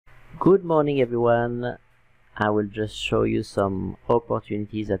Good morning everyone. I will just show you some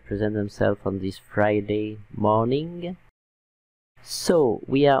opportunities that present themselves on this Friday morning. So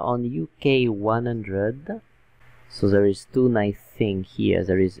we are on UK100. So there is two nice things here.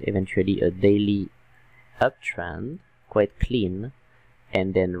 There is eventually a daily uptrend, quite clean,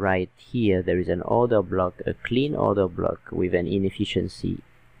 and then right here there is an order block, a clean order block with an inefficiency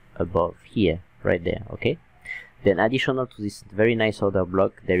above here, right there, okay? Then additional to this very nice order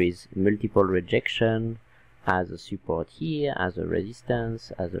block, there is multiple rejection as a support here, as a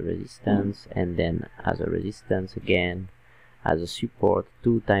resistance, and then as a resistance again, as a support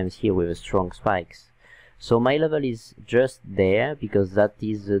 2 times here with a strong spikes. So my level is just there because that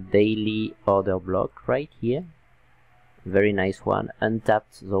is a daily order block right here. Very nice one,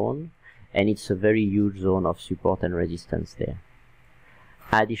 untapped zone, and it's a very huge zone of support and resistance there.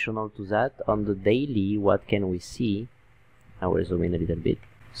 Additional to that, on the daily, what can we see? I will zoom in a little bit.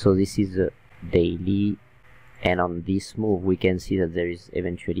 So this is a daily, and on this move we can see that there is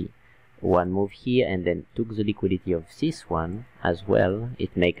eventually one move here, and then took the liquidity of this one as well.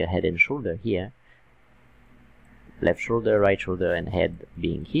 It make a head and shoulder here, left shoulder, right shoulder, and head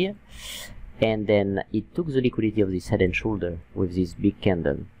being here, and then it took the liquidity of this head and shoulder with this big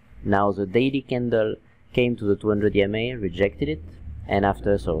candle. Now the daily candle came to the 200 EMA, rejected it, and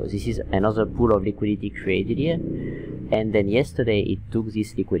after, so this is another pool of liquidity created here, and then yesterday it took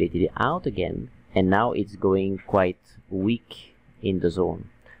this liquidity out again, and now it's going quite weak in the zone.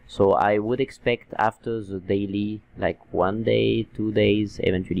 So I would expect after the daily, like 1 day, 2 days,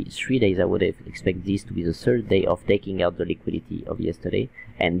 eventually 3 days, I would expect this to be the third day of taking out the liquidity of yesterday,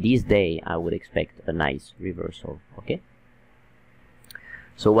 and this day I would expect a nice reversal, okay?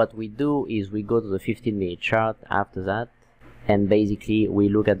 So what we do is we go to the 15-minute chart after that, and basically we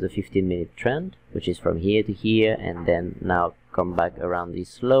look at the 15-minute trend, which is from here to here, and then now come back around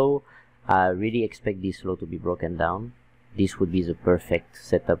this low. I really expect this low to be broken down. This would be the perfect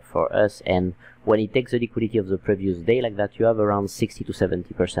setup for us, and when it takes the liquidity of the previous day like that, you have around 60 to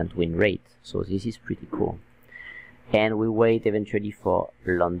 70% win rate, so this is pretty cool. And we wait eventually for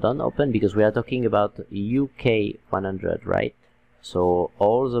London open, because we are talking about UK100, right? So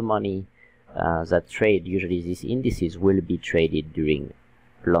all the money that trade usually these indices will be traded during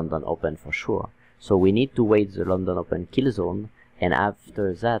London open for sure. So we need to wait the London open kill zone, and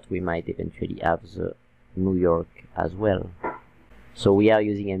after that we might eventually have the New York as well. So we are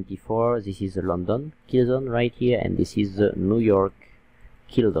using MT4. This is the London kill zone right here, and this is the New York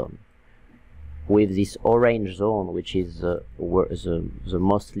kill zone with this orange zone, which is the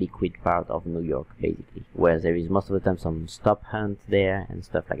most liquid part of New York, basically, where there is most of the time some stop hunt there and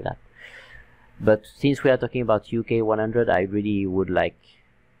stuff like that. But since we are talking about UK100, I really would like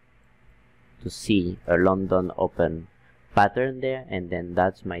to see a London open pattern there, and then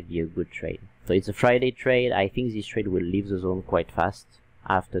that might be a good trade. So it's a Friday trade. I think this trade will leave the zone quite fast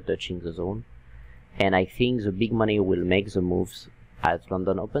after touching the zone, and I think the big money will make the moves at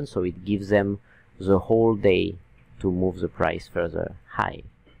London open, so it gives them the whole day to move the price further high.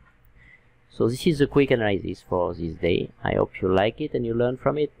 So this is a quick analysis for this day. I hope you like it and you learn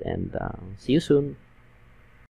from it, and see you soon.